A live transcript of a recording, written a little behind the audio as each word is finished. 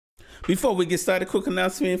Before we get started, quick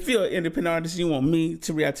announcement. If you're an independent artist, you want me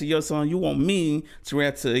to react to your song, you want me to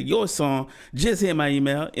react to your song, just hit my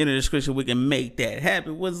email in the description. We can make that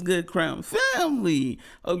happen. What's good, Crown Family?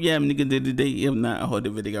 Hope you having a good day today. If not, I hope the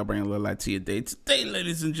video got bring a little light to your day. Today,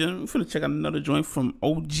 ladies and gentlemen, we're finna check out another joint from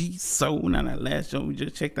OG Souul. Now, that last joint we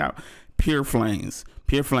just checked out, Pure Flames.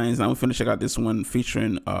 Pure Flames. Now, we're finna check out this one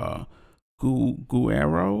featuring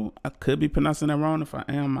Güero. I could be pronouncing that wrong. If I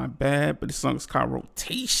am, my bad. But this song is called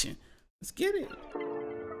Rotation. Let's get it.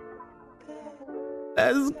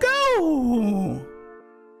 Let's go.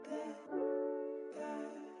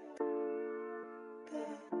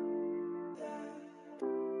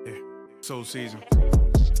 Yeah, Soul season.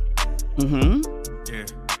 Yeah.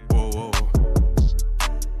 Whoa, whoa, whoa.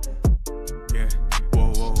 Yeah.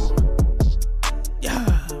 Whoa, whoa, whoa.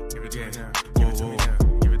 Yeah. Give it to me now. Give it to me now.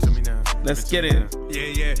 Give it to me now. Let's get it.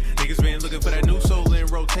 Yeah. Niggas been looking for that new soul in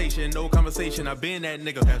rotation. No conversation, I been that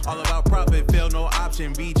nigga. All about profit, fail, no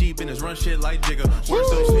option. BG business, run shit like Jigga. Work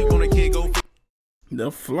so sleep on a kid, go.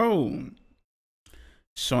 The flow.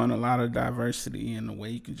 Showing a lot of diversity in the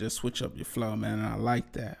way you can just switch up your flow, man. And I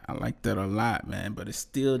like that. I like that a lot, man. But it's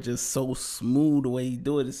still just so smooth the way you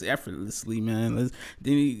do it. It's effortlessly, man.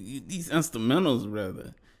 These instrumentals,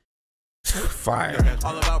 brother. Fire.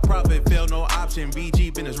 All about profit, fail, no option.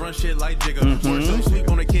 BG business, run shit like Jigga. Work so sleep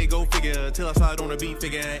on a kid, go figure. Till I slide on a beat,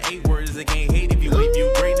 figure 8 words they can't hate. If you leave,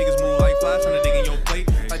 you great. Niggas move like flies, trying to dig in your plate.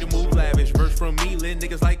 Like to move lavish. Verse from me, lit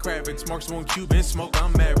niggas like Kravitz. Marks on Cuban, smoke,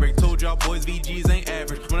 I'm Maverick. Told y'all boys VGs ain't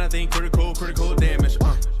average. When I think critical damage.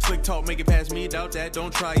 Slick talk, make it past me, doubt that,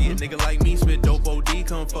 don't try it. Nigga like me, spit dope OD,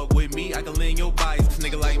 come fuck with me. I can lend your bias.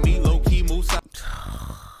 Nigga like me, low key, move side.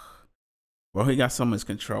 Bro, he got so much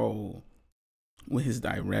control with his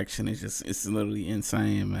direction. It's literally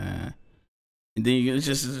insane, man. And then you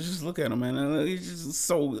just look at him, man. It's just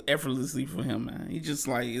so effortlessly for him, man. He just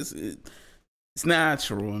like it's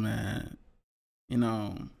natural, man. You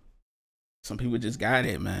know, some people just got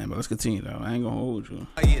it, man. But let's continue though. I ain't gonna hold you.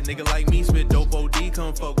 Nigga like me, spit dope OD,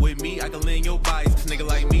 come fuck with me. I can lend your bias. Nigga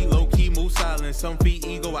like me, low key, move silent. Some feet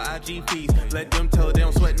ego with IG fees. Let them tell it, they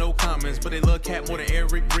don't sweat no comments. But they love cat more than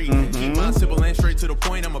Eric Reed. Keep my simple and straight to the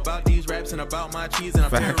point. I'm about these raps and about my cheese. And I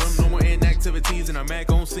pair them, no more inactivities. And I'm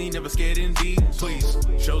back on scene, never scared indeed. Please,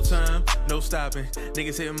 showtime, no stopping.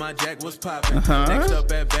 Niggas hitting my jack, what's popping? Next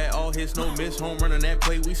up at bat, all hits, no miss. Home run on that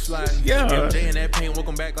play, we sliding. Yeah. MJ in that paint,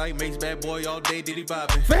 welcome back like Mace, bad boy all day, diddy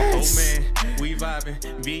bobbing. Oh man, we vibing.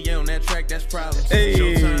 VA on that track, that's problems. Hey.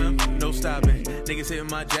 Showtime, no stopping. Niggas hitting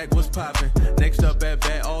my jack, what's popping? Next up at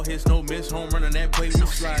bat, all hits, no miss. Home run on that play, we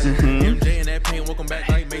sliding. MJ in that paint, welcome back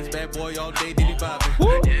like Mace, bad boy all day, diddy bobbing.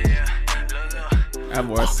 That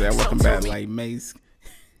boy said, welcome back like Mace.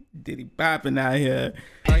 Diddy bopping out here.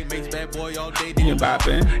 Like Mace, bad boy all day, diddy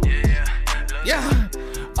bopping. Yeah.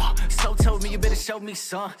 So told me you better show me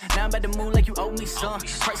some. Now I'm about to move like you owe me some.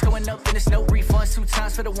 Price going up and it's no refunds. 2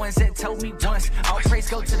 times for the ones that told me once. All praise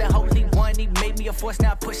go to the Holy One. He made me a force,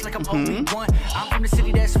 now I push like I'm only one. I'm from the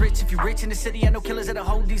city that's rich. If you rich in the city, I know killers that'll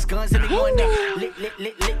hold these guns. And they wanna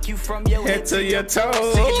lick you from your head to your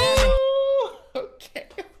toes. Okay.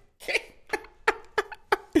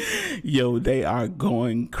 Yo, they are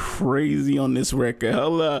going crazy on this record.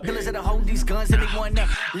 Hold up. Killers that'll hold these guns and they wanna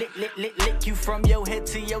lick you from your head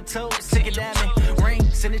to your toes. Stick it diamond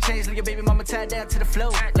rings and the chains like your baby mama tied down to the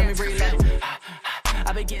floor. Let me read that.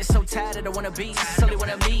 I've been getting so tired I don't wanna be. It's only what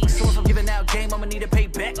I need. So if I'm giving out game, I'ma need to pay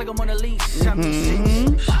back like I'm on a leash.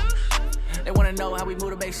 They wanna know how we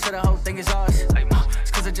move to make sure the whole thing is ours.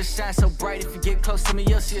 It's cause I just shine so bright. If you get close to me,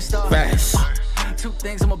 you'll see a star. Fast. 2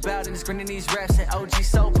 things I'm about and it's grinning these raps. And OG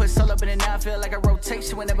Souul put soul up in it now. I feel like a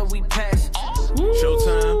rotation whenever we pass.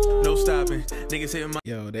 Showtime, no stopping. Niggas hitting my.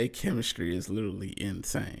 Yo, their chemistry is literally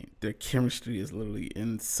insane. Their chemistry is literally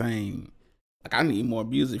insane. Like, I need more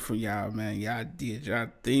music from y'all, man. Y'all did y'all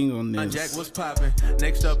thing on this. Jack was popping.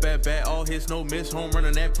 Next up at bat, all hits, no miss. Home run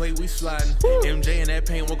on that play, we sliding. MJ in that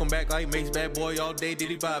paint, welcome back like Mace, bad boy all day,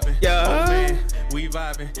 diddy bobbing. Yeah. Oh man, we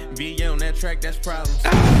vibing. VA on that track, that's problems.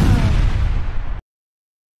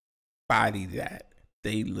 Body that.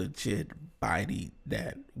 They legit bodied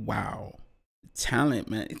that. Wow. Talent,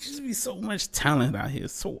 man. It just be so much talent out here.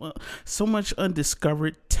 So much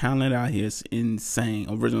undiscovered talent out here. It's insane.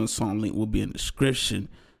 Original song link will be in the description.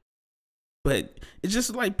 But it's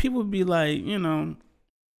just like people be like, you know,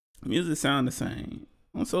 music sound the same.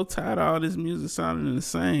 I'm so tired of all this music sounding the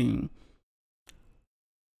same.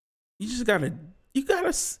 You gotta,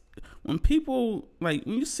 when people, like,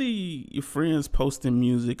 when you see your friends posting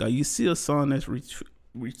music or you see a song that's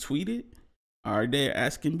retweeted, or they're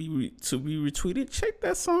asking me to be retweeted, check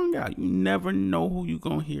that song out. You never know who you're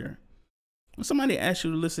gonna hear. when somebody asks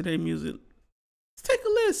you to listen to their music, take a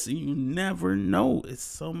listen. You never know. It's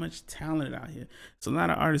so much talent out here. It's a lot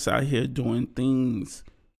of artists out here doing things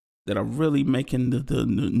that are really making the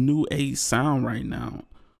new age sound right now,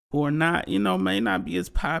 who are not, you know, may not be as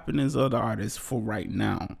popping as other artists for right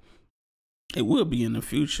now. It will be in the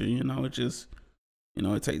future, you know. It just, you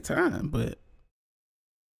know, it takes time, but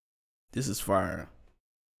this is fire.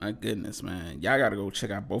 My goodness, man. Y'all gotta go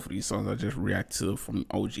check out both of these songs I just react to from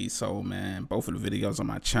OG Souul, man. Both of the videos on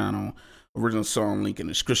my channel. Original song link in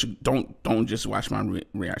the description. Don't just watch my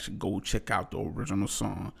reaction. Go check out the original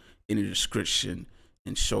song in the description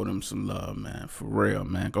and show them some love, man. For real,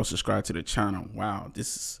 man. Go subscribe to the channel. Wow,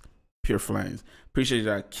 this is pure flames. Appreciate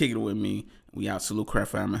y'all kicking it with me. We out. Salute,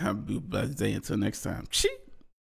 craft family. Have a blessed day. Until next time. Cheat.